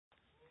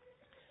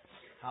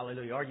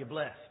Hallelujah. Are you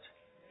blessed?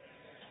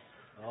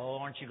 Oh,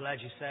 aren't you glad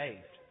you're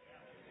saved?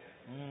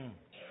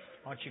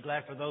 Aren't you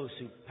glad for those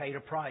who paid a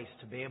price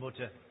to be able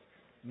to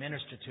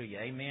minister to you?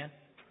 Amen.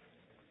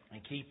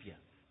 And keep you.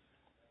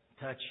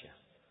 Touch you.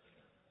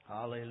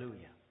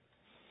 Hallelujah.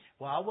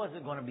 Well, I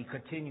wasn't going to be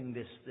continuing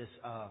this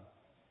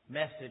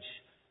message,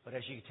 but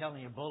as you can tell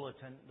in your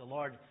bulletin, the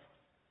Lord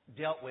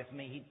dealt with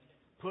me. He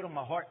put on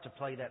my heart to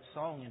play that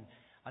song, and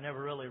I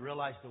never really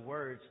realized the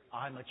words,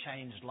 I'm a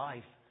changed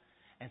life.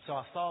 And so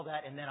I saw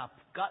that, and then I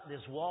got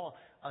this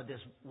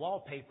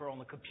wallpaper on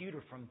the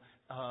computer from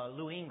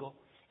Lou Engle,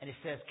 and it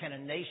says, "Can a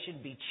nation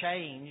be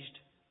changed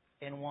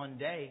in one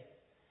day?"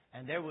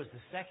 And there was the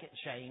second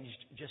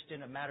changed just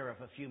in a matter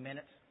of a few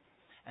minutes.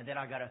 And then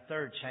I got a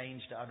third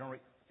changed. I don't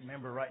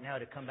remember right now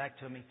to come back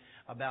to me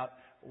about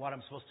what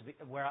I'm supposed to be,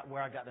 where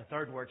I got the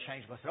third word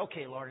changed. But I said,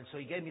 okay, Lord. And so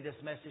He gave me this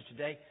message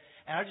today.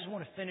 And I just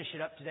want to finish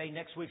it up today.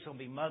 Next week's going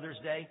to be Mother's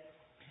Day.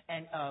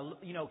 And,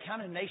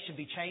 can a nation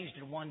be changed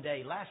in one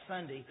day? Last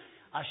Sunday,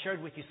 I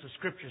shared with you some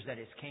scriptures that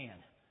it can.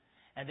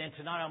 And then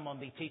tonight I'm going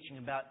to be teaching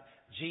about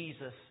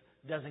Jesus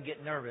doesn't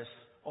get nervous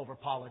over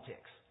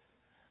politics.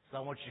 So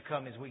I want you to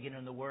come as we get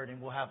in the Word,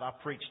 and I'll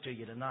preach to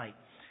you tonight.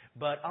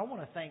 But I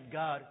want to thank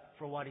God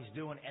for what He's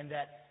doing, and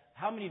that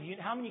how many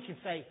can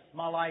say,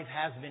 my life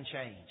has been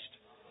changed?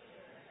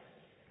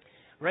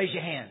 Raise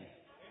your hand.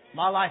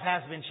 My life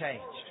has been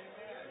changed.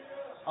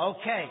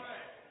 Okay.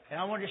 And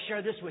I want to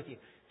share this with you.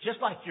 Just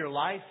like your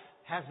life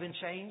has been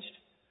changed,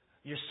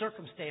 your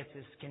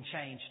circumstances can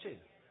change too.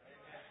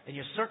 And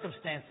your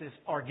circumstances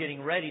are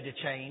getting ready to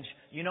change.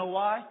 You know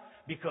why?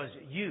 Because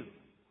you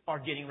are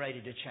getting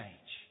ready to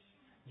change.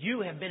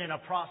 You have been in a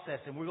process,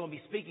 and we're going to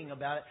be speaking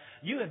about it.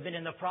 You have been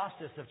in the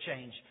process of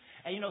change.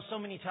 And so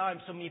many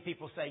times, so many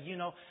people say,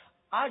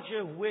 I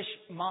just wish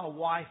my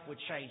wife would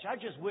change. I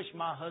just wish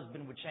my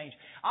husband would change.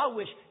 I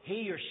wish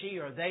he or she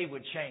or they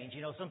would change.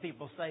 Some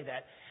people say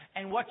that.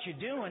 And what you're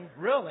doing,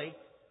 really,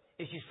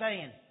 is you're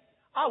saying,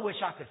 I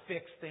wish I could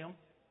fix them.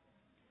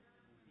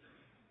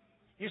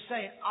 You're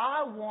saying,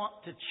 I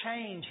want to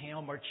change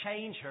him or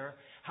change her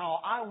how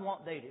I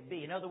want they to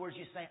be. In other words,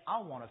 you're saying, I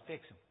want to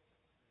fix him.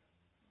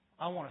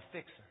 I want to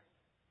fix her.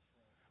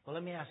 Well,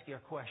 let me ask you a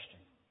question.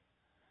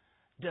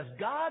 Does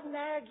God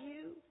nag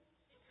you?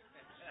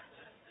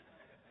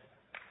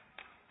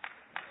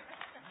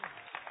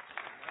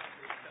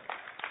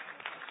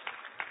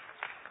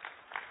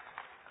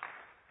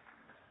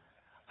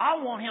 I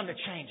want him to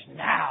change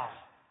now,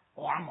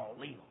 or I'm going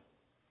to leave him.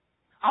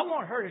 I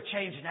want her to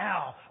change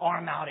now, or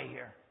I'm out of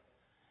here.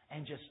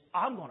 And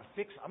I'm going to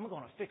fix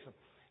him.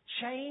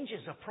 Change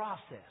is a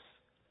process.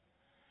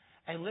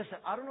 And listen,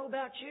 I don't know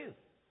about you,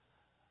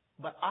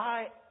 but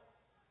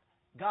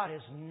God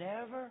has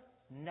never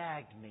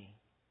nagged me.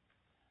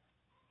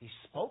 He's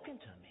spoken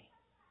to me.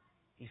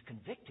 He's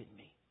convicted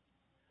me.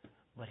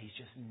 But He's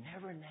just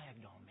never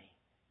nagged on me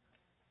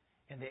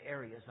in the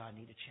areas I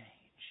need to change.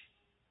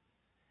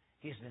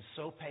 He's been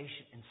so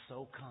patient and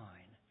so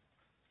kind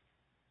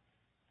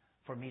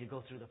for me to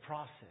go through the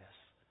process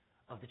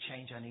of the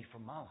change I need for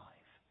my life.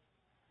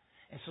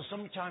 And so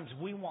sometimes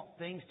we want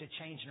things to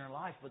change in our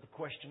life, but the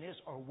question is,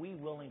 are we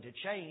willing to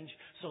change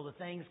so that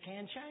things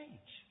can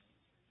change?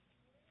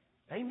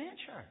 Amen,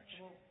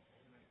 church.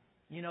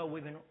 We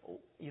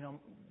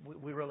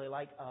really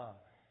like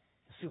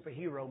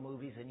superhero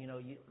movies, and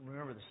you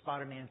remember the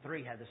Spider-Man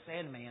 3 had the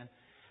Sandman.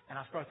 And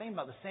I started thinking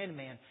about the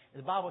Sandman.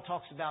 The Bible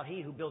talks about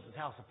he who builds his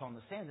house upon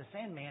the sand. The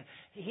Sandman,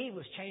 he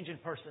was changing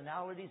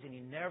personalities, and he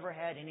never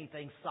had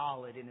anything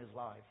solid in his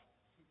life.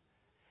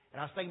 And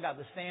I was thinking about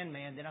the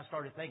Sandman. Then I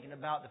started thinking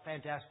about the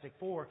Fantastic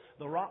Four,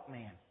 the Rock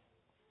Man.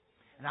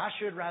 And I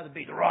should rather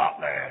be the Rock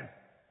Man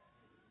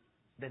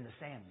than the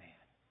Sandman.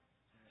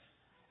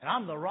 And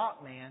I'm the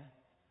Rock Man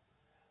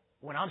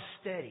when I'm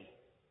steady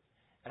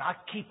and I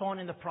keep on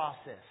in the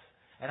process.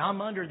 And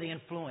I'm under the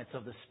influence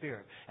of the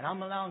Spirit. And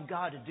I'm allowing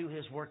God to do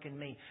His work in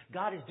me.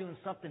 God is doing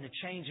something to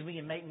change me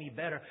and make me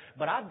better.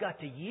 But I've got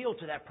to yield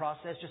to that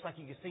process. Just like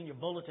you can see in your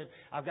bulletin,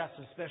 I've got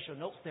some special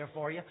notes there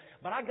for you.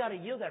 But I've got to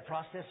yield that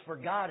process for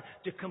God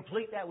to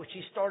complete that which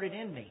He started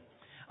in me.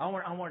 I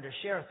wanted to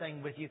share a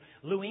thing with you.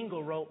 Lou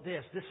Engle wrote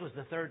this. This was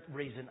the third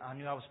reason I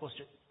knew I was supposed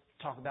to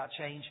talk about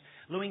change.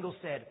 Lou Engle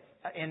said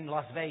in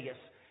Las Vegas,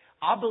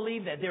 I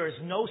believe that there is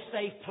no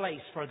safe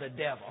place for the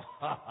devil.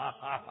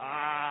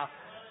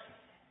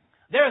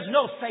 There is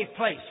no safe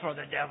place for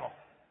the devil.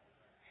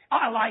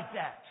 I like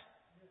that.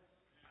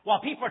 While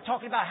people are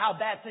talking about how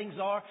bad things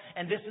are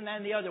and this and that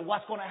and the other,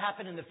 what's going to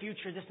happen in the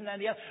future, this and that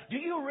and the other, do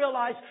you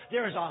realize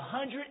there is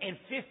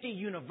 150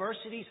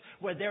 universities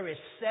where there is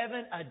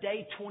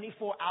 7-a-day,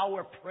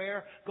 24-hour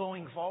prayer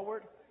going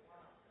forward?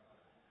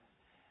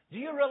 Do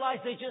you realize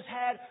they just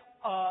had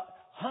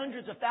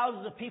hundreds of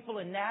thousands of people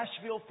in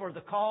Nashville for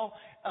the call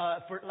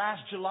for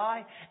last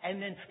July.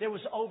 And then there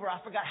was over, I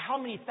forgot how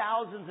many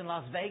thousands in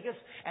Las Vegas.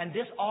 And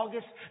this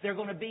August, they're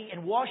going to be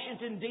in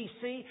Washington,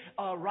 D.C.,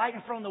 right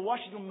in front of the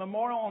Washington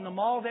Memorial on the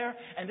mall there.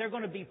 And they're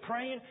going to be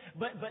praying.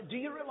 But do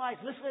you realize,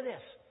 listen to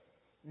this.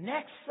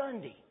 Next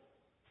Sunday,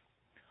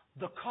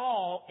 the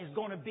call is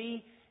going to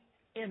be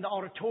in the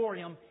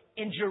auditorium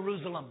in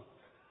Jerusalem.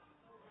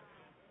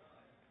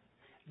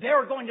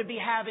 They're going to be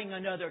having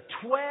another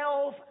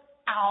 12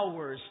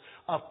 hours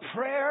of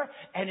prayer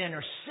and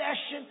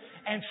intercession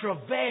and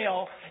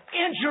travail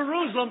in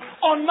Jerusalem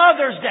on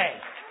Mother's Day.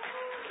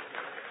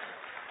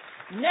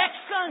 Next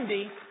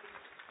Sunday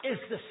is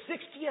the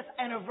 60th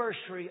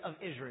anniversary of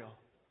Israel.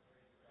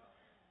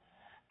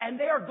 And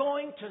they are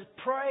going to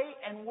pray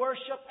and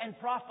worship and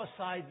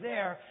prophesy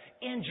there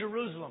in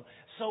Jerusalem.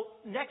 So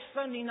next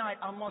Sunday night,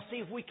 I'm going to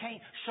see if we can't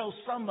show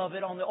some of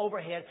it on the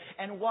overhead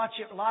and watch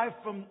it live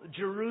from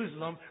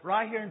Jerusalem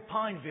right here in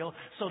Pineville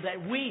so that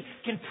we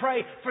can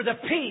pray for the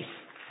peace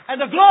and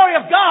the glory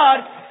of God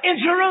in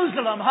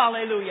Jerusalem.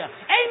 Hallelujah.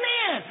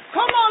 Amen.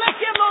 Come on, let's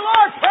give the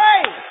Lord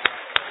praise.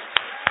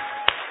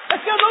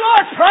 Let's give the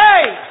Lord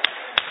praise.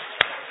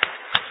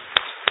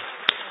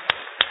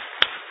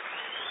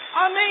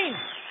 I mean,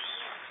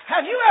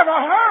 have you ever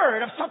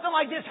heard of something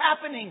like this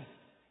happening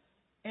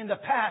in the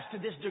past to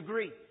this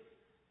degree?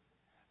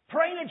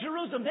 Praying in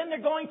Jerusalem, then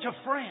they're going to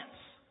France.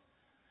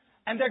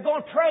 And they're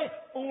going to pray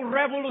une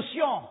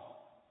révolution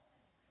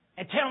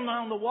and tear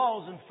down the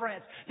walls in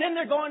France. Then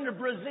they're going to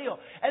Brazil.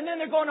 And then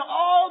they're going to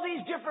all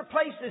these different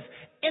places,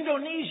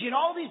 Indonesia and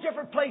all these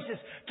different places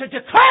to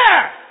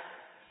declare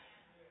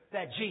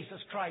that Jesus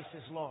Christ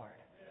is Lord.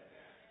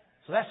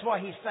 So that's why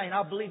he's saying,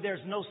 I believe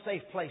there's no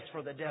safe place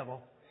for the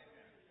devil.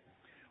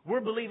 We're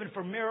believing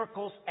for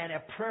miracles and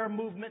a prayer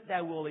movement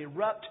that will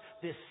erupt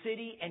this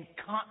city and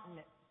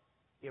continent.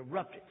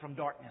 Erupt it from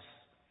darkness.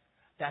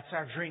 That's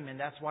our dream, and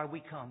that's why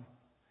we come.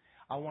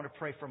 I want to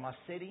pray for my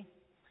city.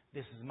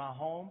 This is my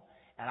home,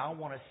 and I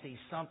want to see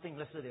something.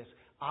 Listen to this.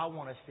 I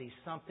want to see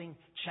something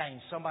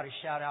change. Somebody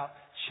shout out,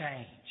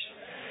 change.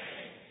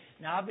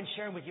 Now, I've been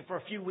sharing with you for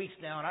a few weeks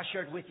now, and I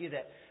shared with you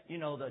that,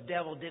 the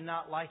devil did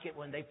not like it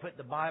when they put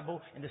the Bible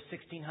in the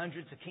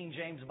 1600s, the King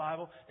James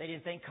Bible. They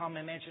didn't think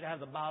common man should have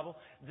the Bible.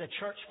 The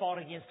church fought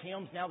against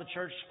hymns. Now the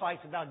church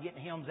fights about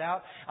getting hymns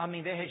out. I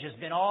mean, there has just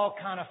been all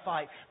kind of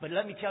fight. But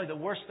let me tell you, the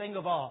worst thing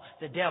of all,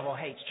 the devil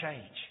hates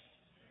change.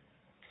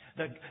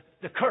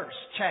 The curse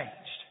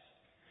changed.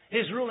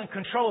 His rule and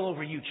control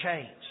over you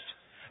changed.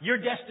 Your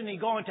destiny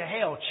going to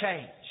hell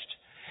changed.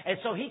 And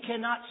so he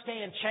cannot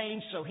stand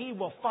change, so he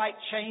will fight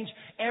change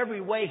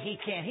every way he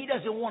can. He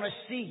doesn't want to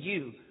see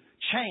you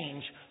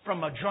change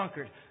from a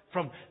drunkard,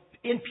 from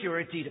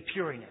impurity to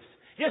pureness.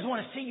 He doesn't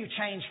want to see you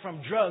change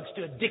from drugs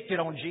to addicted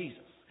on Jesus.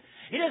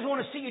 He doesn't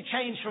want to see you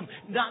change from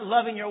not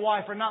loving your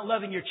wife or not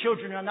loving your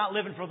children or not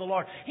living for the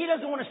Lord. He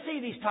doesn't want to see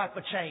these type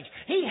of change.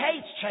 He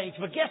hates change,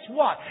 but guess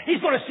what?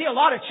 He's going to see a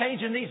lot of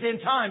change in these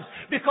end times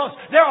because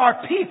there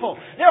are people,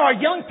 there are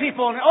young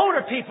people and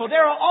older people,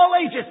 there are all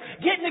ages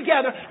getting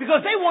together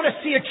because they want to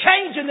see a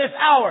change in this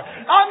hour.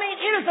 I mean,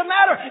 it is a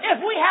matter, if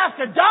we have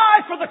to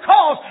die for the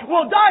cause,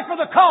 we'll die for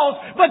the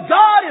cause, but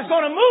God is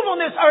going to move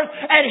on this earth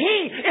and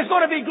He is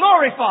going to be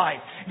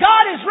glorified.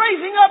 God is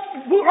raising up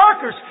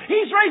workers.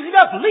 He's raising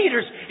up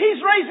leaders. He's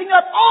raising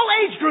up all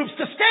age groups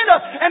to stand up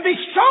and be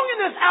strong in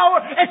this hour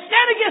and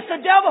stand against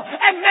the devil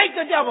and make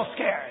the devil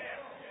scared.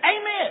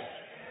 Amen.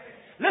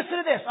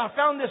 Listen to this. I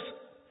found this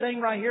thing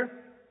right here.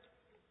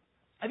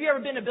 Have you ever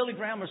been to Billy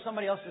Graham or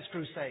somebody else's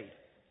crusade?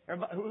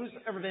 Who's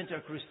ever been to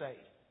a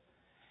crusade?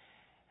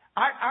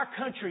 Our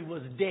country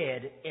was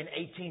dead in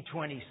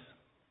 1820s.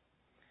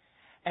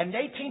 And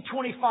in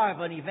 1825,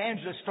 an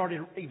evangelist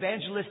started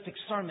evangelistic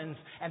sermons,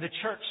 and the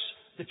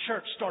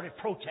church started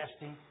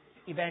protesting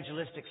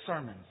evangelistic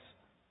sermons.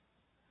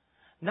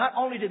 Not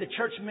only did the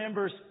church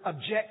members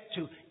object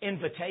to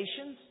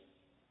invitations,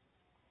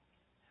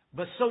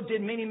 but so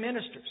did many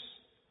ministers.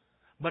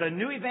 But a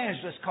new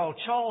evangelist called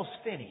Charles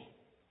Finney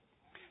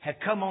had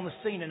come on the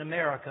scene in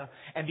America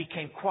and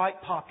became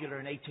quite popular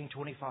in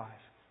 1825.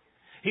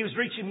 He was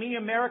reaching many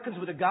Americans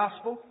with the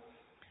gospel,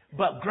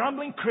 but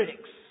grumbling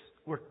critics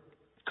were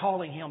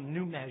calling him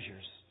new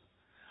measures.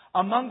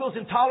 Among those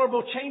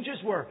intolerable changes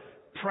were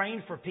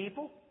praying for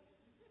people,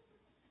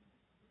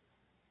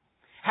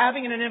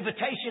 having an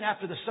invitation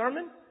after the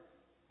sermon,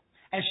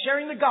 and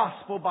sharing the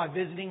gospel by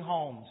visiting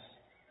homes,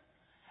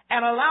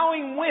 and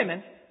allowing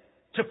women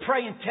to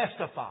pray and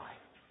testify.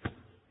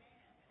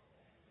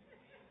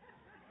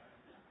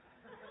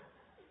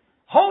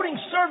 Holding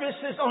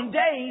services on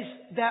days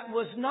that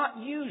was not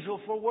usual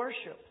for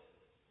worship.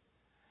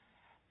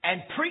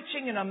 And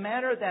preaching in a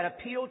manner that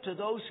appealed to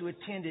those who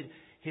attended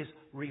his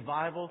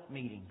revival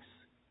meetings.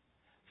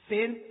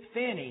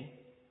 Finney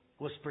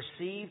was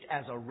perceived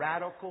as a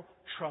radical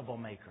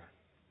troublemaker.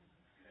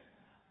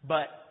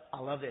 But, I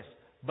love this,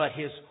 but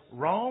his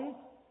wrong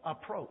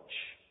approach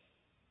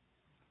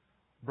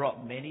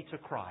brought many to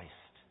Christ.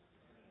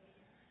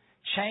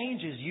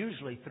 Change is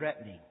usually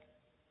threatening,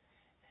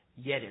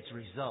 yet its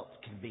results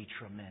can be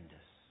tremendous.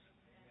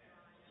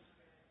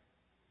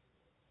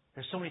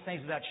 There's so many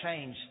things about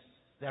change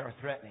that are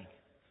threatening,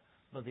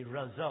 but the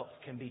results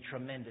can be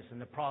tremendous. And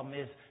the problem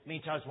is, many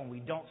times when we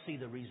don't see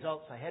the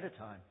results ahead of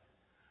time,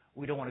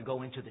 We don't want to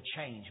go into the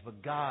change,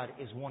 but God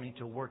is wanting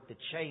to work the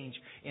change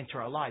into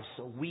our lives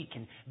so we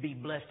can be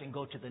blessed and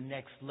go to the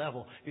next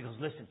level. Because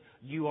listen,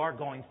 you are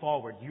going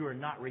forward. You are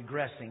not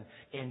regressing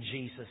in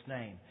Jesus'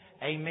 name.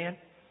 Amen.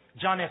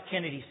 John F.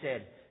 Kennedy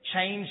said,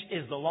 change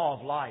is the law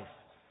of life.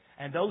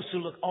 And those who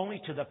look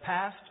only to the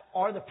past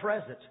or the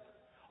present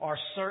are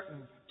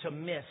certain to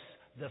miss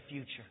the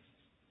future.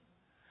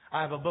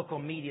 I have a book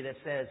on media that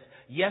says,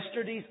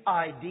 yesterday's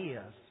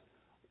ideas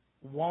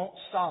won't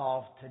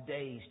solve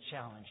today's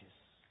challenges.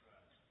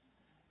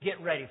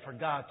 Get ready for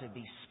God to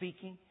be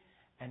speaking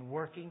and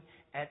working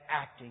and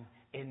acting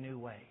in new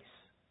ways.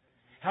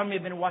 How many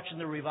have been watching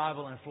the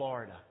revival in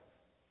Florida?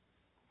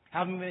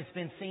 How many have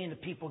been seeing the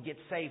people get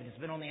saved? It's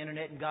been on the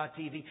internet and God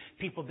TV.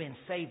 People have been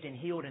saved and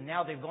healed, and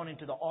now they've gone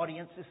into the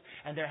audiences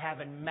and they're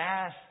having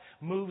mass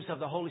moves of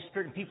the Holy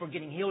Spirit, and people are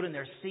getting healed in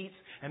their seats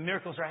and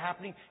miracles are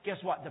happening. Guess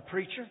what? The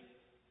preacher,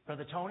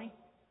 Brother Tony,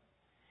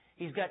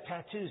 he's got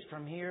tattoos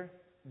from here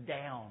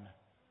down.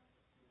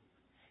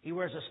 He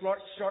wears a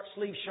short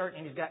sleeve shirt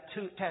and he's got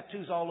two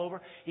tattoos all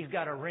over. He's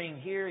got a ring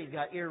here. He's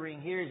got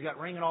earring here. He's got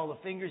ring on all the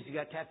fingers. He's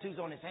got tattoos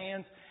on his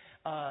hands.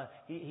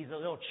 He's a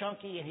little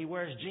chunky and he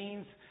wears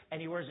jeans and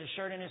he wears his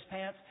shirt in his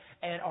pants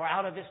or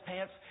out of his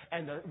pants.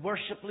 And the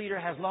worship leader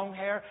has long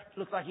hair.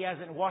 Looks like he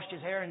hasn't washed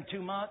his hair in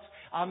 2 months.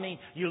 I mean,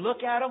 you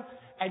look at him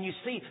and you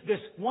see this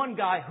one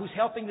guy who's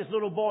helping this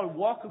little boy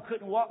walk who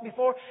couldn't walk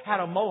before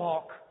had a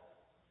mohawk.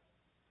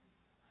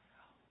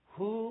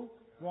 Who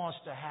wants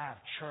to have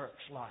church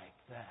like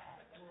that?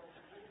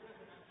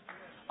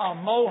 A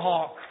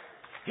mohawk.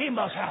 He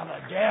must have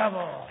a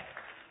devil.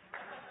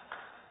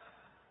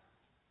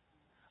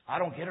 I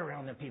don't get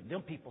around them people.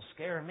 Them people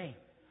scare me.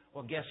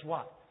 Well, guess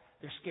what?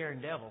 They're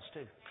scaring devils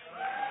too.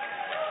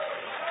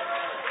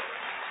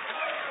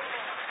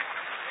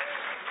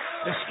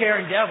 They're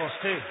scaring devils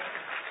too.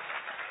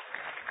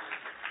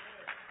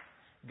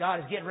 God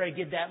is getting ready to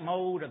get that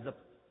mold of the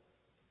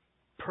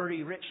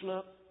pretty rich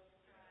look.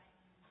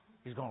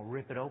 He's going to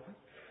rip it open.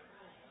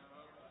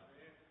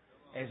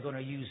 And He's going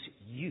to use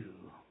you.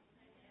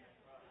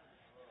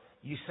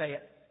 You say,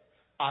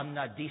 I'm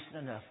not decent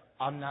enough.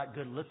 I'm not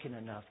good looking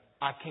enough.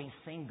 I can't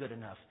sing good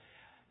enough.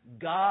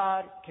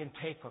 God can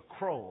take a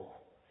crow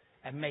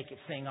and make it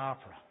sing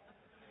opera.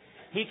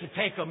 He can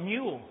take a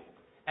mule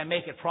and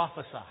make it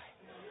prophesy.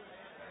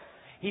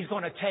 He's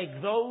going to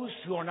take those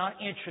who are not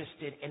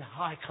interested in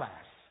high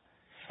class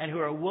and who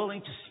are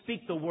willing to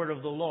speak the word of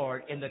the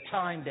Lord in the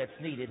time that's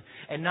needed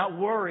and not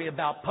worry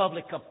about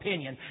public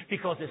opinion,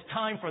 because it's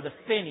time for the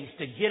Finneys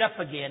to get up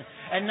again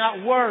and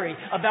not worry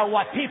about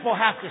what people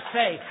have to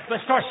say, but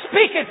start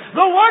speaking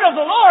the word of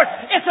the Lord.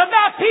 It's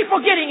about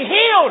people getting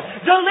healed,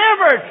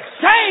 delivered,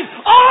 saved,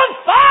 on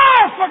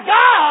fire for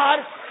God,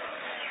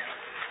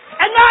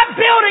 and not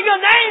building a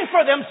name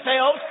for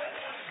themselves,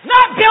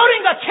 not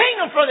building a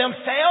kingdom for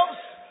themselves,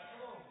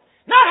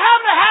 not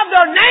having to have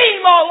their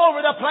name all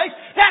over the place.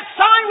 That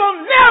sign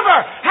will never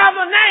have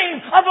the name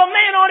of a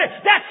man on it.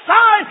 That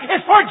sign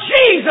is for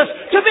Jesus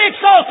to be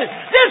exalted.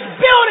 This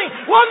building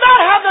will not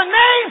have the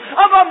name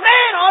of a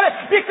man on it,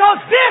 because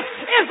this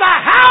is the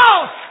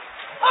house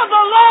of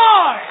the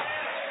Lord.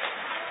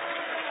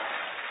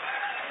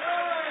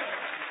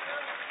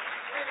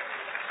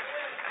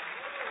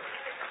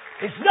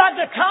 It's not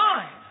the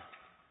time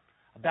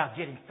about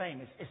getting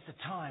famous. It's the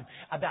time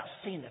about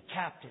seeing the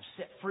captives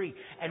set free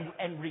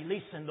and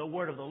releasing the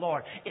word of the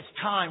Lord. It's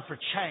time for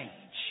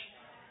change.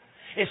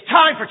 It's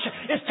time for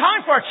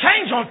a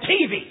change on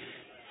TV.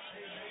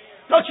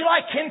 Don't you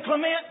like Ken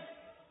Clement?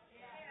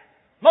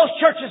 Most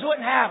churches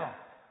wouldn't have him.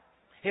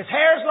 His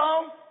hair's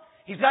long,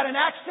 he's got an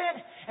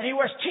accent, and he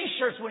wears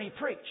T-shirts when he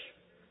preaches.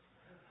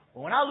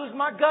 Well, when I lose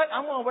my gut,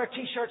 I'm going to wear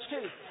T-shirts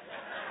too.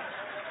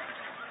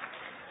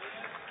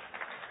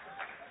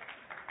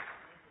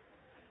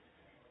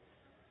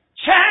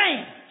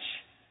 Change.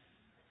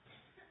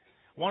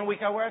 One week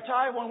I wear a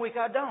tie, one week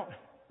I don't,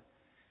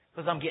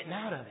 because I'm getting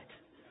out of it.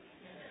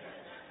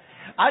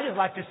 I just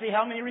like to see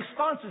how many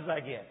responses I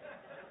get.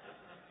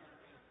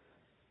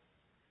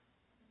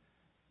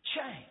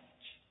 Change.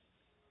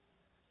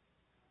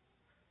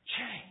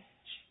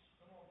 Change.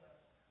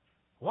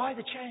 Why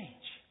the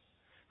change?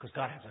 Because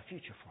God has a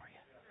future for you.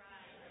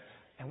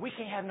 And we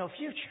can't have no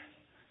future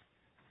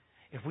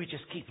if we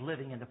just keep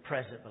living in the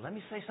present. But let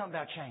me say something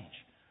about change.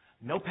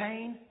 No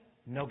pain,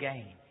 no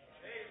gain.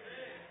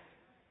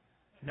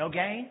 No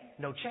gain,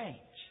 no change.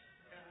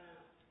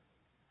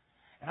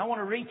 And I want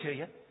to read to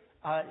you.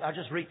 I'll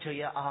just read to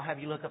you. I'll have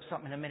you look up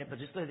something in a minute, but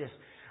just look at this.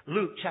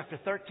 Luke chapter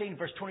 13,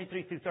 verse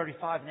 23 through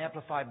 35 in the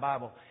Amplified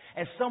Bible.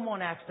 And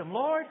someone asked him,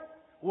 Lord,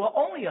 will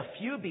only a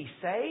few be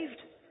saved,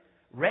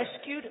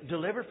 rescued,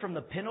 delivered from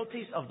the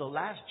penalties of the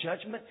last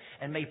judgment,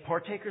 and made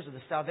partakers of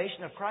the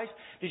salvation of Christ?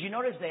 Did you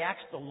notice they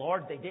asked the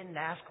Lord? They didn't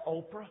ask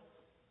Oprah.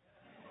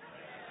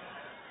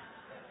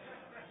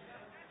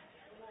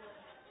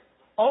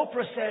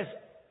 Oprah says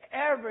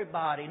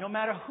everybody, no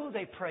matter who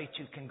they pray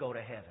to, can go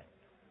to heaven.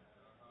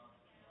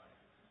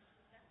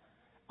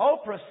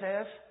 Oprah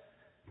says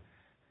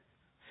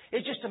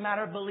it's just a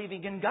matter of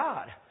believing in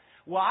God.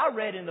 Well, I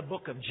read in the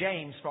book of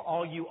James, for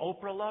all you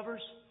Oprah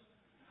lovers,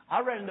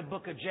 I read in the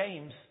book of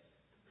James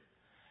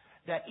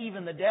that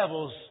even the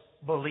devils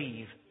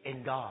believe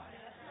in God.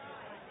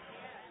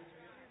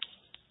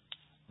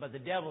 But the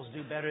devils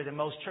do better than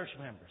most church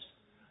members.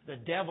 The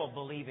devil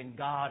believe in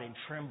God and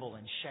tremble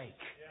and shake.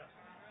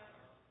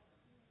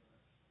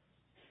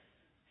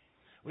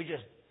 We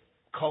just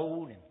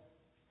cold and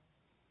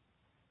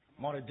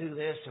want to do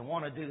this and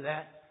want to do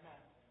that.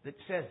 It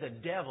says the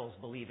devils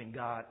believe in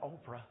God,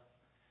 Oprah,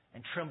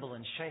 and tremble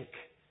and shake.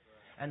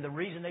 And the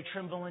reason they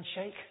tremble and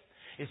shake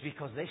is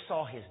because they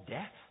saw His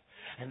death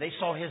and they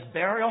saw His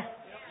burial.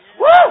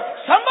 Woo!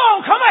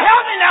 Someone come and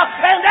help me now.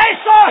 And they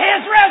saw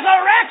His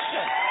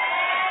resurrection.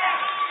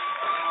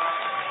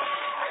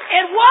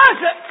 It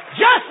wasn't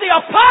just the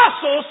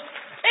apostles.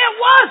 It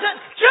wasn't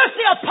just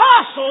the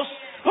apostles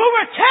who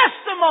were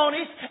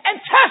testimonies and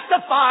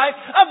testified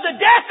of the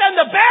death and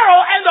the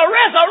burial and the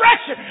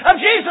resurrection of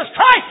Jesus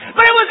Christ.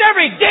 But it was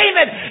every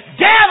demon,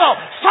 devil,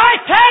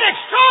 satanic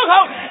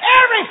stronghold,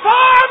 every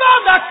form of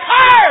the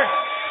curse.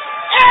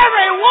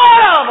 Every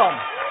one of them.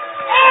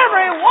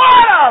 Every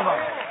one of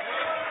them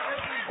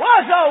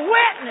was a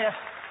witness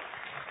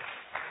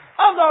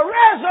of the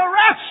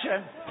resurrection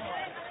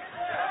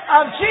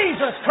of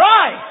Jesus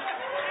Christ.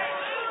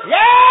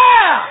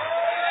 Yeah!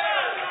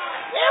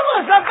 It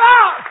was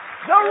about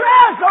the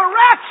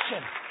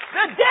resurrection,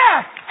 the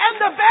death, and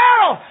the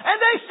burial. And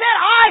they said,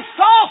 I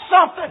saw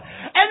something.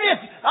 And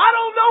I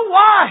don't know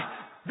why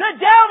the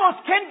devils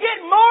can get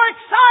more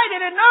excited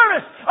and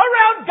nervous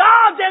around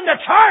God than the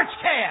church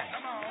can.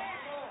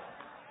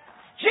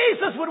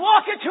 Jesus would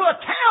walk into a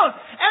town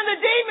and the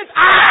demons,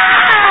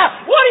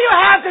 what do you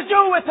have to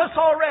do with us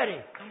already?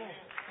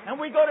 And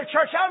we go to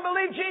church, I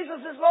believe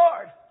Jesus is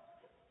Lord.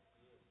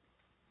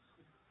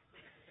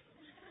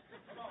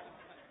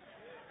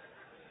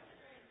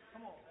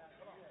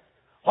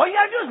 All you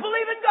got to do is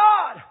believe in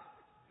God.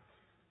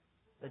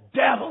 The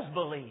devils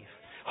believe.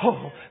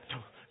 Oh,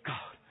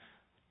 God.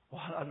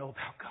 What do I know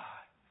about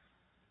God?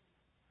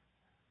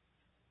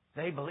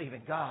 They believe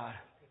in God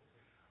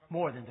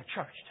more than the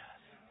church does.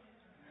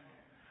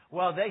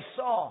 Well, they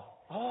saw.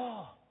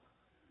 Oh,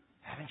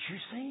 haven't you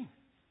seen?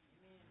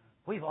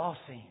 We've all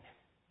seen.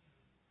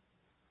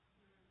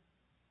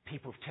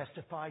 People have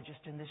testified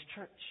just in this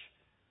church.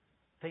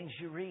 Things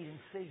you read and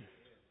see.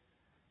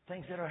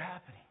 Things that are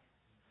happening.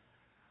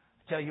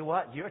 Tell you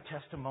what, your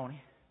testimony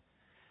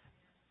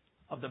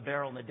of the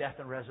burial and the death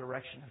and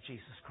resurrection of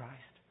Jesus Christ.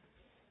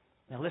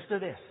 Now listen to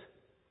this.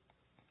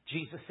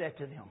 Jesus said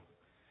to them,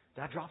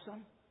 did I drop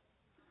something?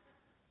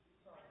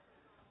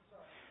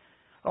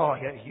 Oh,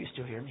 yeah, you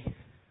still hear me.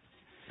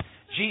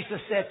 Jesus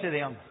said to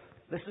them,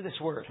 listen to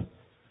this word,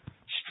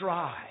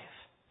 strive.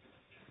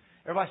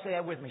 Everybody say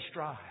that with me,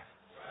 strive.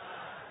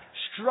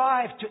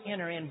 Strive to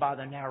enter in by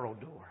the narrow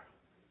door.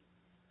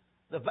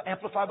 The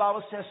Amplified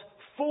Bible says,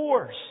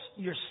 force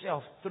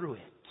yourself through it.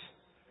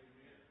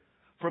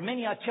 For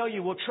many, I tell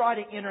you, will try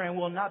to enter and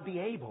will not be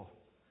able.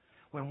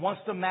 When once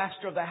the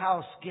master of the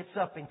house gets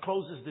up and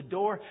closes the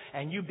door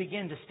and you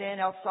begin to stand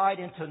outside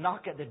and to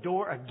knock at the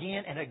door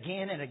again and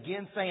again and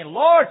again saying,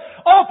 Lord,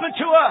 open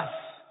to us.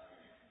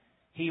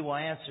 He will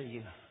answer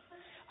you,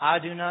 I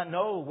do not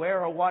know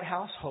where or what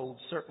household,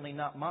 certainly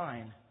not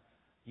mine,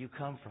 you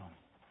come from.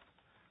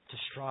 To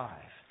strive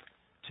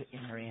to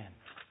enter in.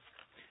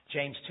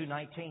 James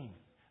 2:19.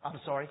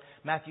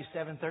 Matthew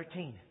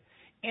 7:13.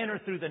 Enter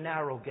through the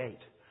narrow gate.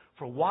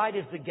 For wide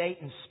is the gate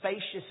and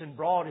spacious and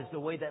broad is the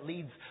way that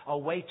leads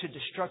away to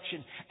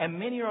destruction. And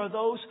many are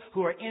those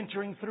who are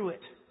entering through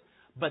it.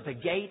 But the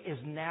gate is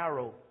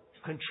narrow,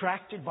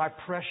 contracted by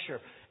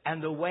pressure.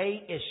 And the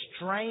way is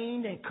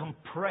strained and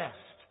compressed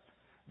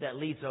that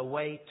leads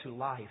away to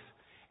life.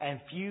 And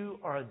few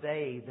are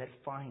they that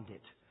find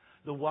it.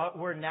 The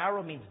word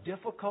narrow means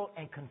difficult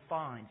and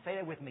confined. Say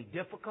that with me.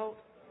 Difficult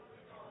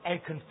and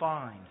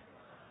confined.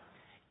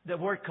 The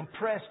word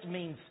compressed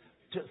means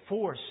to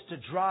force, to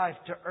drive,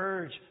 to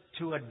urge,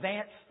 to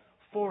advance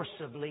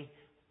forcibly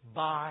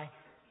by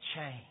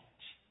change.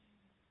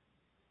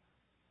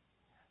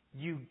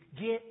 You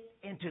get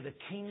into the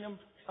kingdom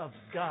of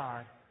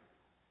God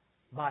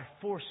by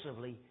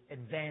forcibly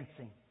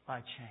advancing by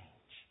change.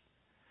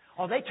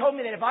 Oh, they told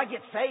me that if I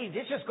get saved,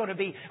 it's just going to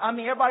be,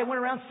 everybody went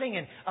around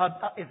singing,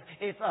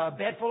 it's a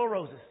bed full of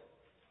roses.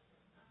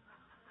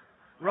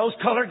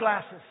 Rose-colored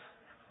glasses.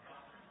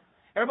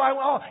 Everybody,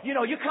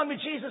 you come to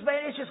Jesus,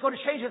 man, it's just going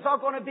to change. It's all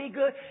going to be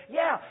good.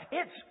 Yeah,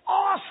 it's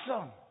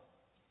awesome.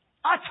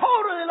 I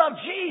totally love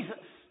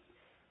Jesus.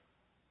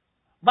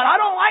 But I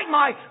don't like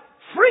my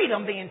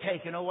freedom being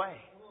taken away.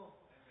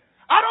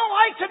 I don't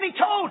like to be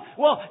told,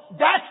 well,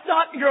 that's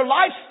not your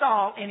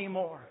lifestyle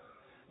anymore.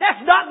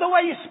 That's not the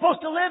way you're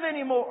supposed to live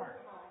anymore.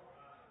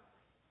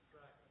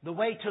 The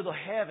way to the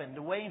heaven,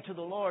 the way into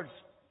the Lord's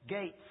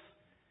gates,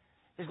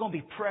 there's going to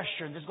be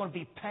pressure and there's going to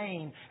be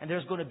pain and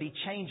there's going to be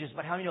changes.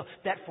 But how do you know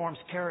that forms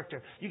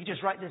character? You can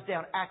just write this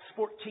down. Acts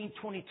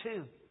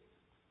 14:22.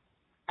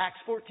 Acts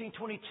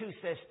 14:22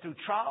 says, through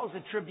trials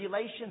and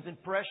tribulations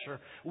and pressure,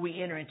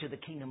 we enter into the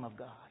kingdom of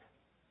God.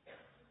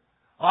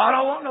 Oh, I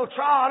don't want no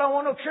trial. I don't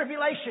want no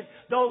tribulation.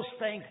 Those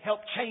things help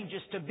change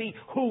us to be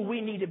who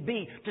we need to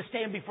be, to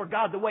stand before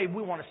God the way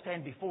we want to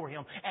stand before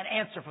Him and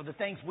answer for the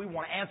things we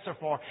want to answer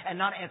for and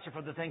not answer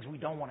for the things we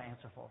don't want to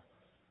answer for.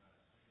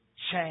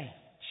 Change.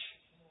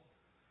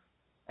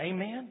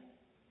 Amen?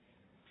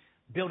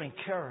 Building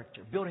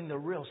character, building the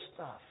real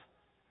stuff.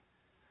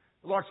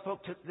 The Lord spoke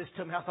this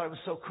to me. I thought it was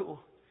so cool.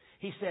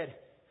 He said,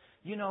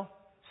 you know,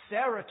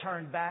 Sarah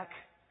turned back,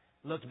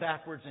 looked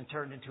backwards, and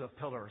turned into a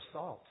pillar of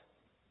salt.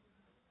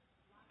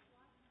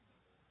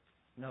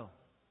 No.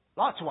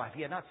 Lot's wife.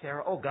 Yeah, not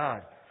Sarah. Oh,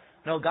 God.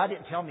 No, God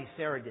didn't tell me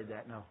Sarah did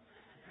that. No.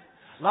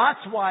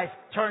 Lot's wife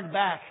turned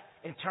back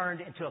and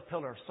turned into a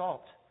pillar of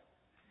salt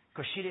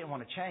because she didn't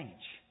want to change.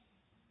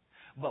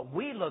 But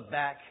we look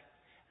back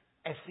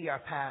and see our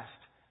past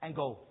and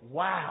go,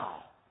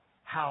 wow,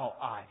 how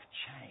I've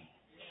changed.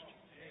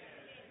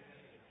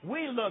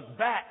 We look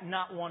back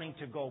not wanting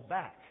to go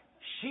back.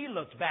 She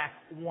looked back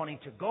wanting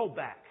to go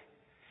back.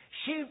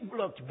 She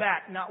looked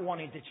back not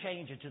wanting to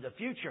change into the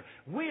future.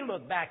 We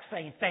look back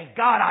saying, thank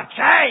God I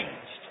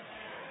changed.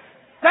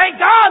 Thank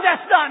God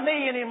that's not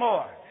me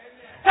anymore.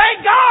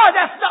 Thank God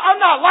I'm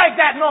not like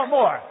that no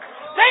more.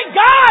 Thank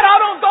God I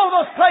don't go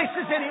those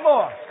places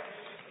anymore.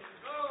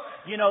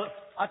 You know,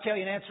 I'll tell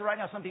you an answer right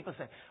now. Some people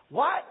say,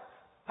 why,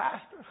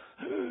 Pastor,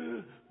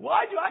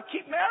 why do I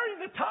keep marrying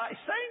the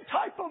same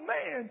type of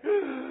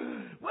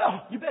man?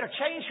 Well, you better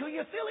change who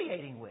you're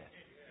affiliating with.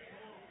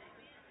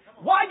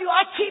 Why do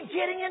I keep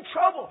getting in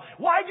trouble?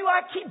 Why do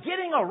I keep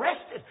getting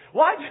arrested?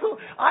 Why do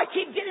I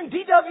keep getting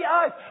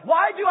DWIs?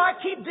 Why do I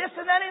keep this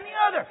and that and the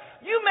other?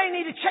 You may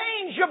need to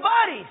change your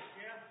buddies.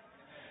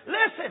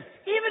 Listen,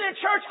 even in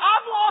church,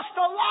 I've lost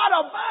a lot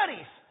of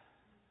buddies.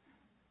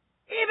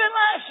 Even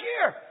last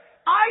year,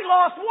 I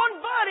lost one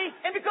buddy,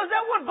 and because of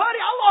that one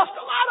buddy, I lost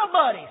a lot of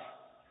buddies.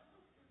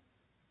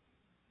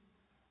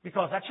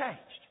 Because I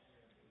changed.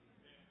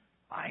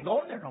 I ain't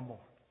going there no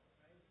more.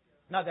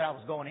 Not that I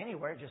was going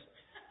anywhere, just...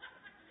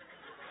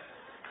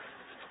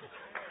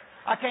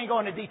 I can't go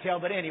into detail,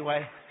 but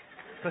anyway,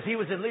 because he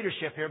was in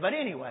leadership here. But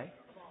anyway,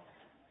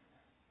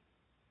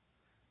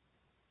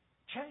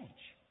 change.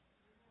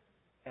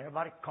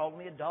 Everybody called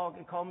me a dog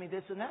and called me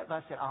this and that. But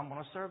I said, I'm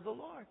going to serve the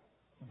Lord,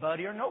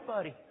 buddy or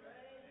nobody.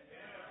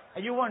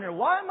 And you wonder,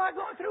 why am I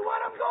going through what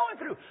I'm going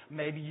through?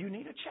 Maybe you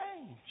need a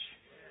change.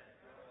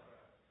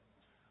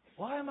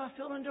 Why am I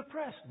feeling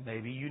depressed?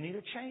 Maybe you need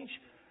to change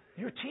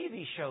your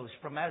TV shows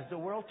from As the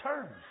World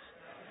Turns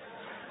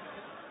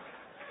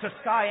to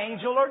Sky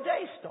Angel or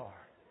Daystar.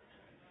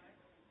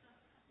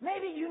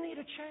 Maybe you need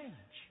a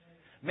change.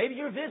 Maybe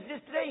you're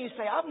visiting today and you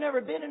say, I've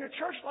never been in a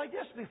church like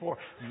this before.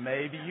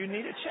 Maybe you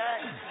need a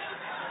change.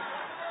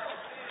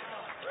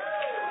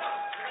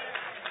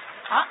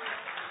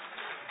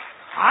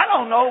 I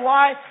don't know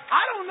why.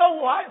 I don't know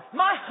why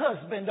my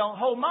husband don't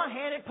hold my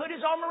hand and put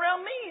his arm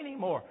around me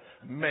anymore.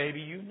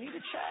 Maybe you need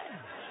a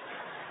change.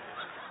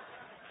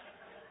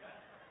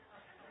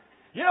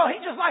 You know, he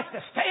just likes to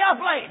stay up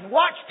late and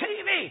watch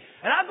TV.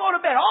 And I go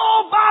to bed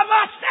all by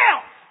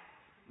myself.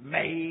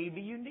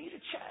 Maybe you need a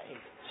change.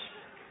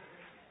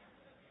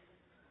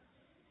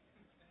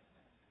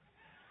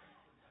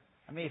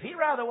 I mean, if he'd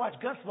rather watch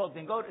Gunsmoke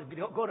than go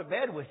to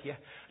bed with you,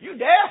 you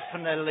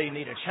definitely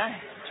need a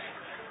change.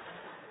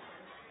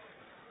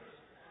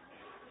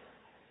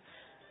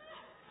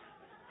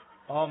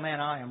 Oh, man,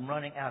 I am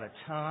running out of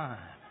time.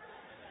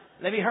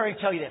 Let me hurry and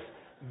tell you this.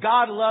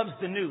 God loves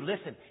the new.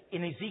 Listen,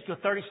 in Ezekiel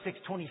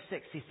 36:26,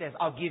 He says,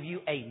 I'll give you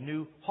a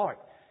new heart.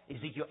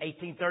 Ezekiel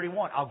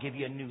 18:31, I'll give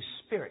you a new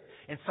spirit.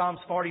 In Psalms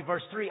 40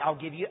 verse 3, I'll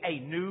give you a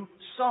new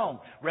song.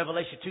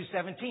 Revelation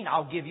 2:17,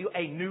 I'll give you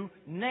a new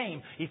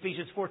name.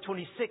 Ephesians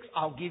 4:26,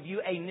 I'll give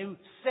you a new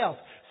self.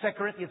 2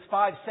 Corinthians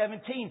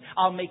 5:17,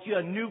 I'll make you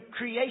a new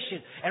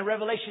creation. And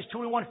Revelation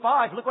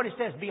 21:5, look what it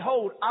says,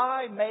 behold,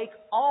 I make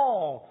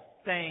all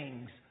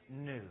things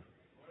new.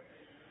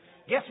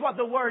 Guess what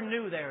the word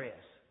new there is?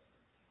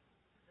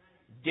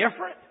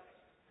 Different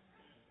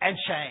and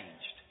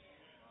changed.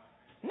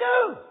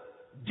 New,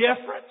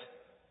 different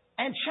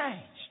and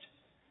changed.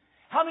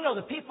 How many know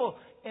the people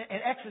in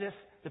Exodus,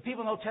 the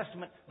people in the Old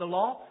Testament, the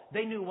law,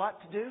 they knew what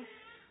to do,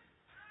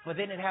 but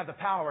they didn't have the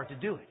power to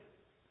do it.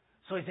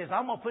 So He says,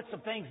 I'm going to put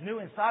some things new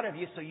inside of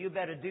you, so you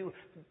better do,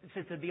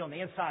 since it'll be on the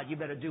inside, you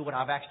better do what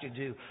I've asked you to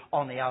do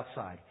on the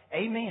outside.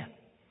 Amen.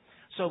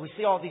 So we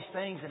see all these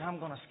things, and I'm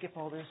going to skip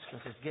all this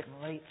because it's getting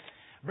late.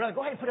 Brother,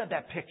 go ahead and put up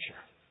that picture.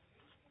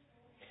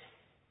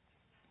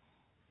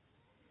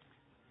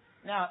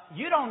 Now,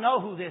 you don't know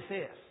who this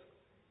is.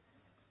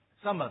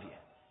 Some of you.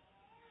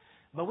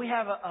 But we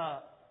have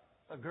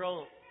a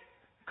girl,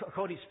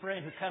 Cody's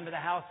friend, who came to the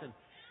house and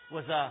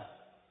was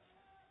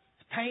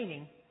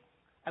painting.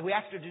 And we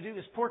asked her to do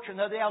this portrait. And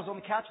the other day I was on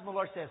the couch and the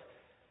Lord says,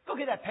 go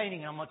get that painting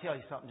and I'm going to tell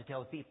you something to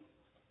tell the people.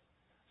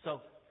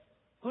 So,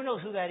 who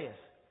knows who that is?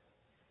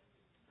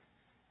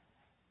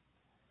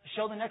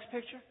 Show the next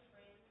picture.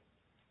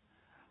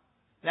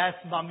 That's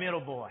my middle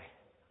boy,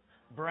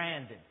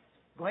 Brandon.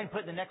 Go ahead and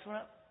put the next one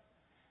up.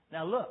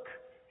 Now look.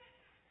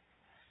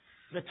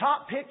 The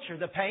top picture,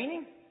 the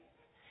painting,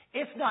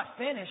 It's not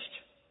finished.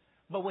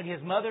 But when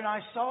his mother and I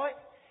saw it,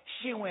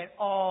 she went,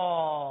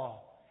 oh.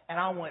 And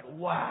I went,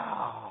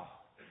 wow.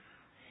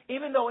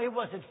 Even though it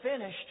wasn't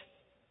finished,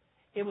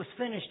 it was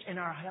finished in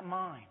our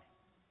mind.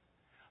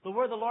 The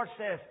word of the Lord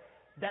says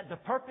that the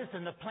purpose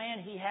and the plan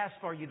He has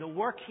for you, the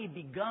work He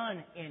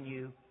begun in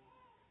you,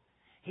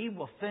 He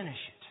will finish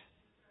it.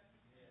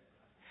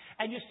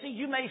 And you see,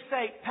 you may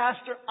say,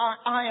 Pastor,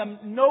 I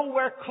am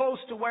nowhere close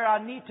to where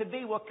I need to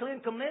be. Well,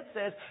 Clint Clement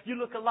says you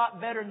look a lot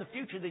better in the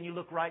future than you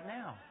look right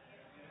now.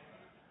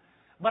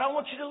 But I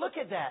want you to look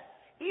at that.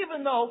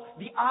 Even though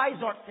the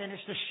eyes aren't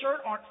finished, the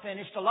shirt aren't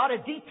finished, a lot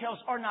of details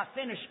are not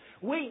finished,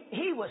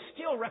 He was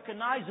still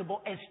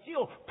recognizable and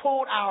still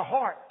pulled our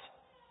heart.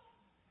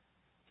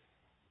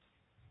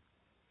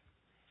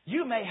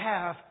 You may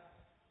have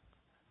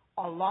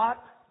a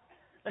lot,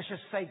 let's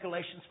just say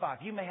Galatians 5.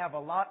 You may have a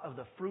lot of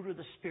the fruit of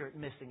the Spirit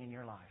missing in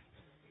your life.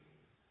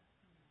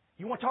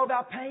 You want to talk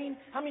about pain?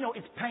 How many know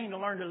it's pain to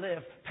learn to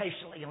live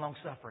patiently and long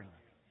suffering?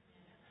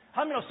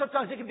 How many know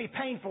sometimes it can be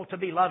painful to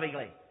be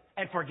lovingly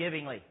and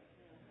forgivingly?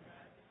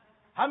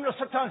 How many know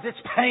sometimes it's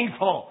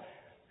painful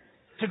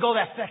to go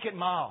that second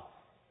mile?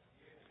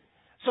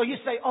 So you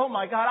say, oh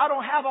my God, I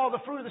don't have all the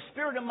fruit of the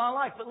Spirit in my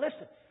life. But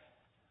listen,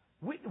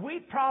 we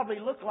probably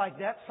look like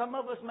that. Some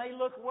of us may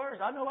look worse.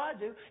 I know I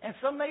do. And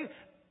some may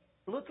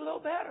look a little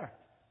better.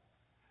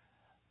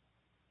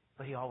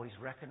 But He always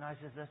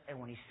recognizes us. And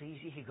when He sees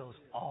you, He goes,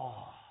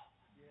 oh,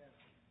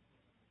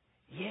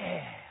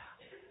 yeah.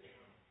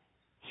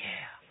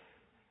 Yeah.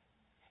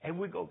 And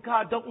we go,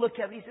 God, don't look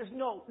at me. He says,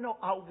 no,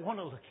 I want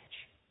to look at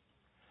you.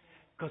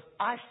 Because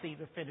I see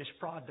the finished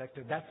product,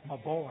 and that's my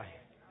boy.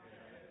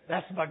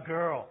 That's my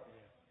girl.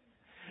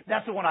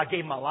 That's the one I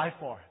gave my life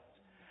for.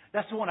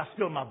 That's the one I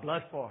spilled my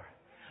blood for.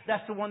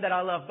 That's the one that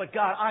I love. But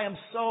God, I am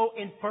so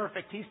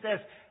imperfect. He says,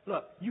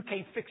 look, you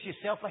can't fix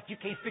yourself like you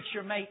can't fix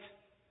your mate.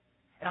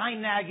 And I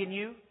ain't nagging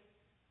you.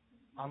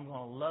 I'm going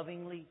to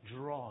lovingly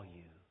draw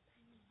you.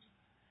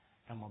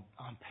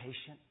 I'm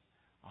patient.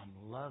 I'm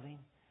loving.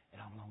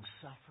 And I'm long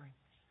suffering.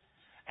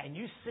 And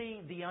you see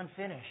the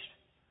unfinished.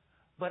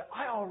 But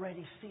I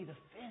already see the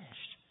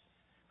finished.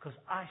 Because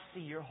I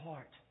see your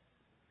heart.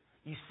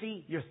 You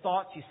see your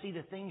thoughts. You see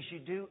the things you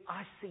do.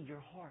 I see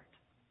your heart.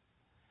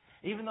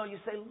 Even though you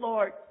say,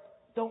 Lord,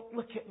 don't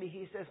look at me.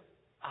 He says,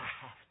 I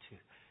have to.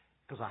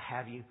 Because I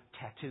have you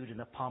tattooed in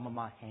the palm of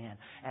my hand.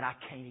 And I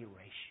can't erase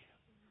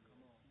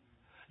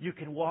you. You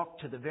can walk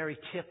to the very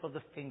tip of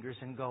the fingers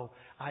and go,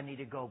 I need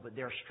to go. But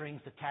there are strings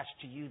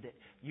attached to you that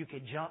you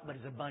can jump. But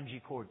it's a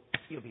bungee cord.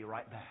 You'll be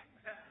right back.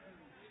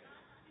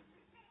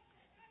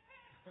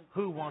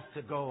 Who wants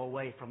to go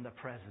away from the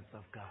presence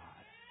of God?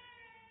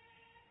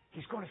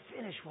 He's going to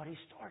finish what He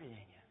started in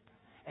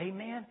you.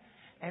 Amen?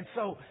 And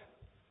so,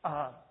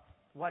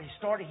 what He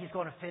started, He's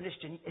going to finish.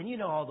 And you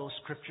know all those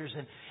scriptures.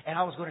 And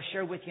I was going to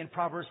share with you in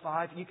Proverbs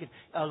 5. You can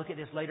look at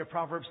this later.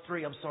 Proverbs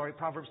 3,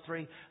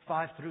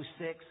 5 through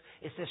 6.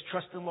 It says,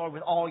 trust in the Lord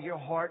with all your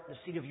heart, the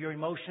seat of your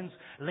emotions.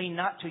 Lean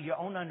not to your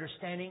own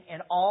understanding. In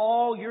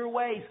all your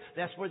ways,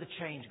 that's where the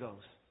change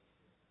goes.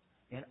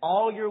 In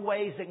all your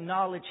ways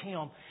acknowledge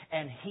Him,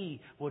 and He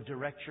will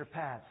direct your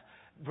paths.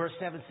 Verse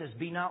 7 says,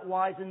 be not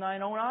wise in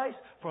thine own eyes,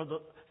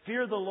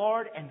 fear the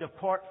Lord and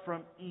depart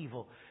from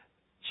evil.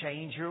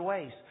 Change your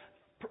ways.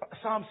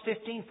 Psalms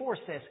 15:4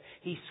 says,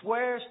 He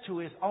swears to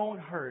His own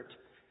hurt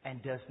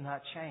and does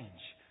not change.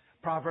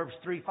 Proverbs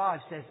 3:5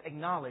 says,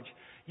 acknowledge.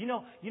 You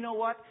know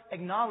what?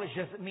 Acknowledge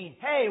doesn't mean,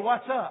 hey,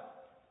 what's up?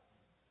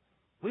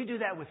 We do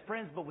that with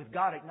friends, but with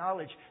God,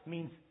 acknowledge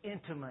means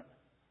intimate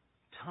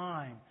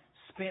time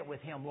spent with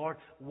Him. Lord,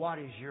 what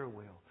is your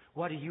will?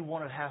 What do you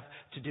want to have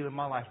to do in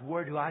my life?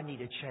 Where do I need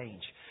to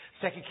change?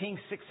 2 Kings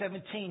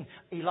 6:17,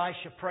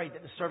 Elisha prayed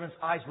that the servant's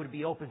eyes would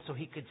be open so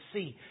he could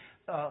see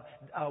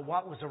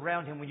what was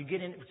around him. When you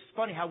get in, it's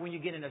funny how when you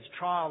get in a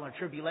trial or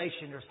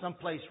tribulation or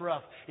someplace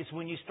rough, it's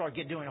when you start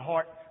doing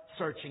heart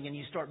searching and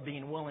you start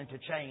being willing to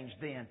change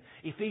then.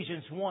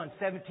 Ephesians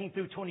 1:17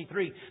 through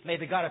 23, may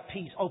the God of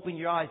peace open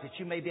your eyes that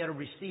you may be able to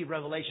receive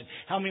revelation.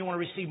 How many want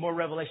to receive more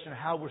revelation of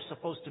how we're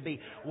supposed to be,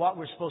 what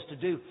we're supposed to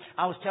do?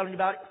 I was telling you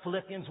about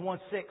Philippians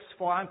 1:6,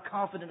 for I'm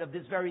confident of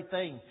this very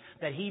thing,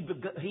 that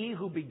he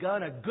who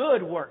begun a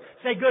good work,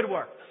 say good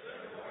work.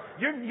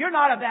 You're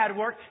not a bad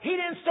work. He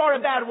didn't start a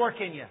bad work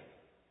in you.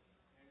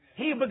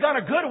 He who begun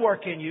a good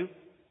work in you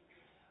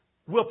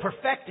will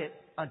perfect it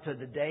unto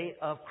the day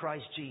of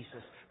Christ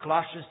Jesus.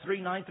 Colossians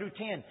 3:9 through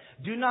 10.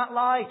 Do not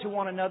lie to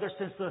one another,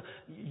 since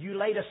you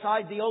laid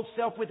aside the old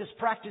self with its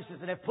practices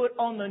and have put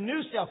on the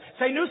new self.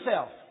 Say new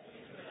self.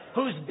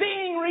 Who's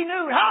being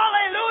renewed.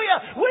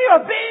 Hallelujah! We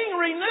are being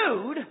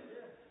renewed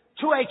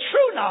to a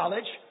true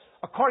knowledge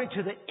according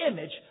to the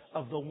image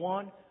of the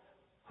one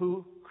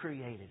who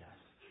created us.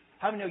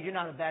 How many know you're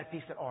not a bad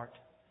piece of art?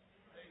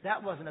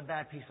 That wasn't a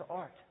bad piece of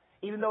art.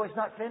 Even though it's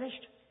not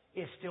finished,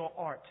 it's still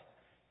art.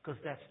 Because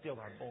that's still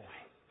our boy.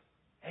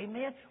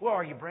 Amen? Where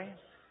are you, Brand?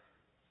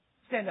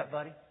 Stand up,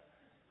 buddy.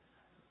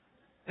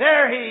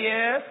 There he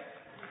is.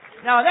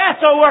 Now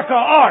that's a work of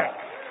art.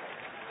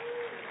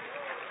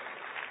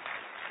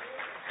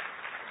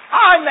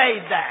 I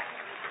made that.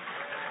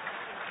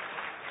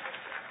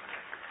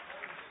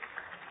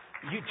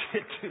 You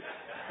did too.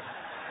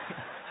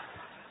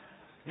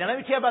 Now let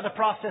me tell you about the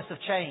process of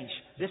change.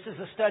 This is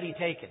a study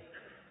taken.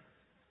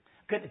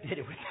 Couldn't have did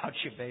it without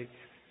you, baby.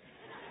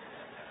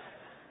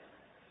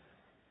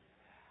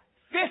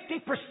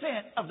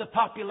 50% of the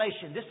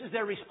population, this is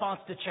their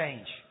response to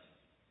change.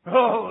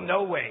 Oh,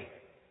 no way.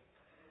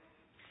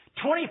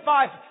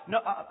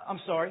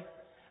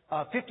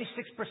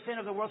 56%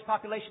 of the world's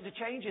population to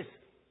change is,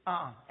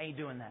 ain't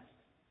doing that.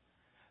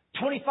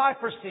 25%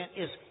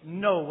 is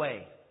no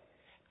way.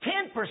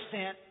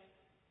 10%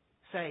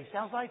 say,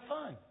 sounds like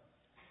fun.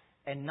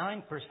 And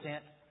 9%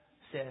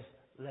 says,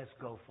 let's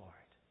go for it.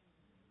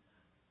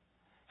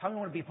 How many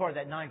want to be part of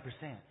that 9%?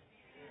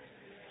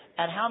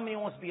 And how many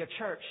wants to be a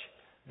church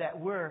that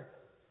we're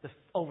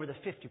over the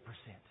 50%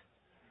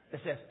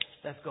 that says,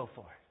 let's go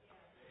for it?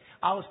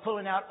 I was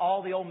pulling out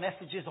all the old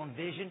messages on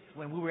vision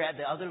when we were at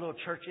the other little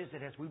churches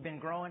that as we've been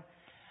growing.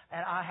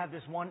 And I have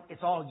this one,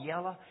 it's all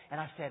yellow.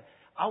 And I said,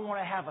 I want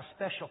to have a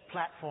special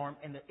platform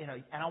and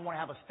I want to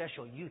have a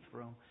special youth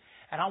room.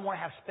 And I want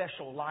to have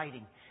special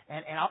lighting.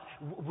 And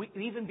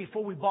even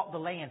before we bought the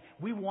land,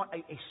 we want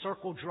a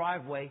circle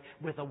driveway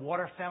with a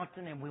water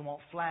fountain and we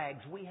want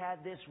flags. We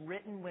had this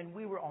written when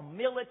we were on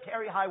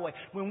Military Highway.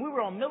 When we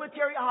were on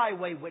Military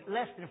Highway with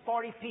less than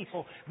 40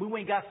 people, we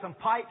went and got some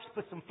pipes,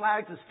 put some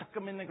flags and stuck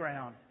them in the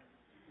ground.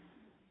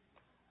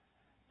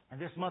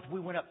 And this month we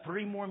went up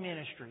 3 more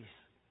ministries.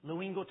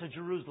 Luengo to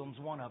Jerusalem's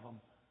one of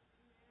them.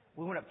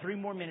 We went up 3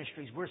 more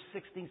ministries. We're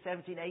 16,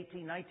 17,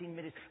 18, 19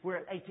 ministries. We're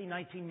at 18,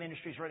 19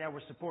 ministries right now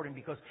we're supporting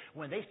because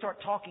when they start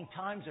talking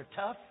times are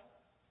tough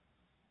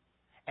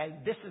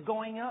and this is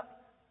going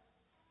up,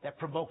 that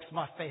provokes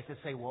my faith to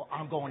say, well,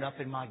 I'm going up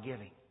in my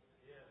giving.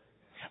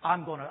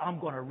 I'm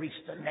going to reach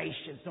the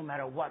nations no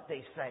matter what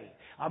they say.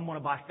 I'm going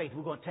to, by faith,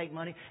 we're going to take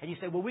money. And you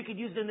say, well, we could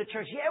use it in the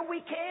church. Yeah, we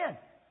can.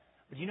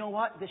 But you know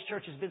what? This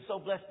church has been so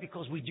blessed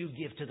because we do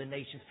give to the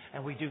nations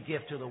and we do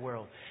give to the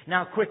world.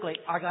 Now, quickly,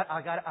 I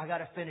got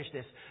to finish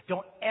this.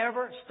 Don't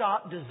ever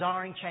stop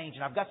desiring change.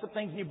 And I've got some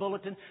things in your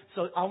bulletin,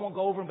 so I won't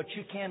go over them, but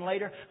you can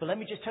later. But let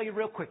me just tell you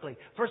real quickly.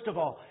 First of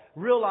all,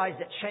 realize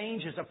that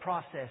change is a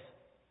process.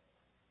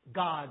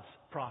 God's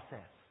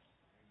process.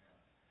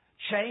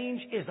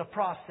 Change is a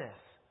process.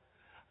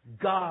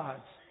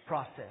 God's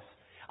process.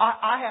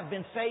 I have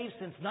been saved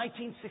since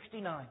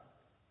 1969.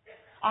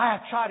 I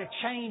have tried to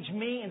change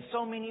me in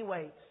so many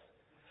ways.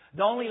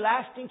 The only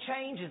lasting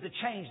change is the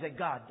change that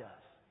God does.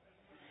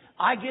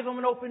 I give Him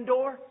an open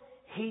door.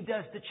 He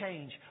does the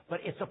change.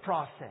 But it's a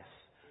process.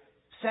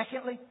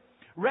 Secondly,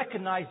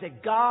 recognize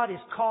that God is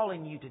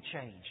calling you to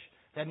change.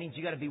 That means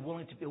you got to be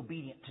willing to be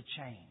obedient to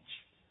change.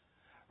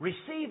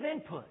 Receive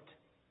input.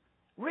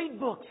 Read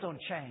books on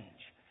change.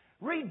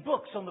 Read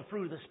books on the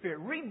fruit of the Spirit.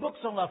 Read books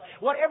on love.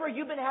 Whatever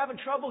you've been having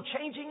trouble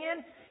changing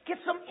in, get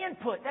some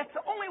input. That's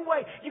the only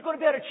way you're going to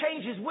be able to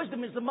change. His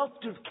wisdom is the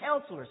multitude of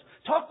counselors.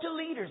 Talk to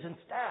leaders and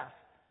staff.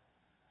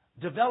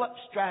 Develop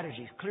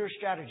strategies, clear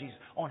strategies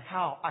on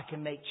how I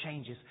can make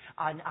changes.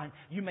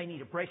 You may need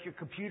to break your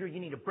computer. You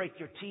need to break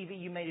your TV.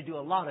 You may need to do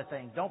a lot of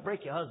things. Don't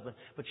break your husband,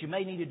 but you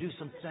may need to do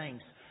some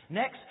things.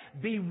 Next,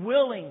 be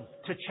willing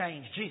to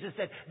change. Jesus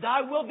said,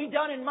 Thy will be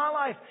done in my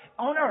life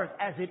on earth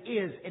as it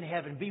is in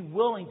heaven. Be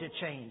willing to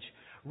change.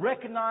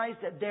 Recognize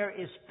that there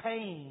is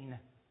pain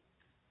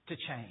to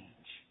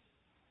change.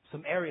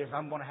 Some areas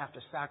I'm going to have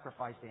to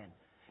sacrifice in.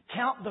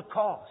 Count the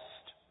cost.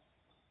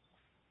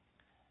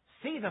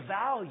 See the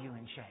value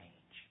in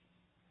change.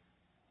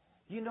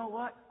 You know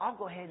what? I'll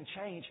go ahead and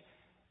change.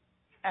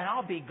 And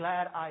I'll be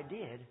glad I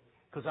did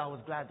because I was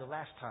glad the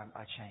last time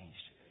I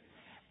changed.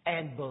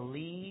 And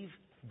believe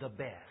the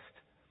best.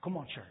 Come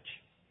on, church.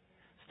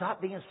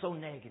 Stop being so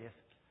negative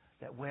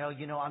that, well,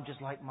 I'm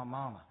just like my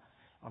mama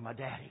or my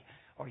daddy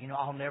or,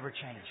 I'll never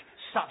change.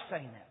 Stop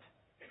saying that.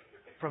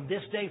 From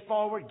this day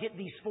forward, get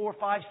these 4 or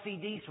 5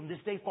 CDs. From this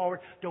day forward,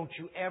 don't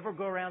you ever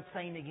go around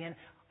saying again,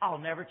 I'll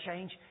never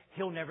change.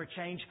 He'll never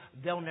change.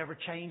 They'll never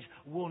change.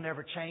 We'll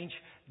never change.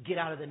 Get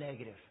out of the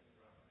negative.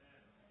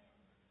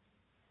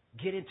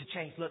 Get into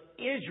change. Look,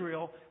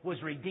 Israel was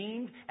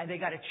redeemed and they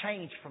got to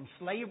change from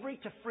slavery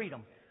to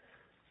freedom.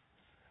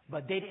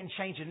 But they didn't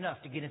change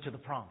enough to get into the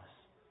promise.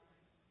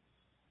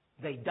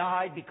 They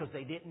died because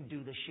they didn't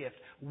do the shift.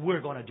 We're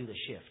going to do the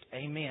shift.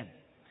 Amen.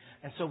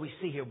 And so we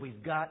see here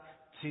we've got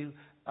to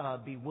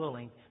be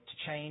willing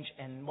to change.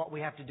 And what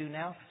we have to do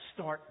now,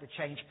 start the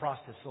change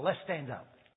process. So let's stand up.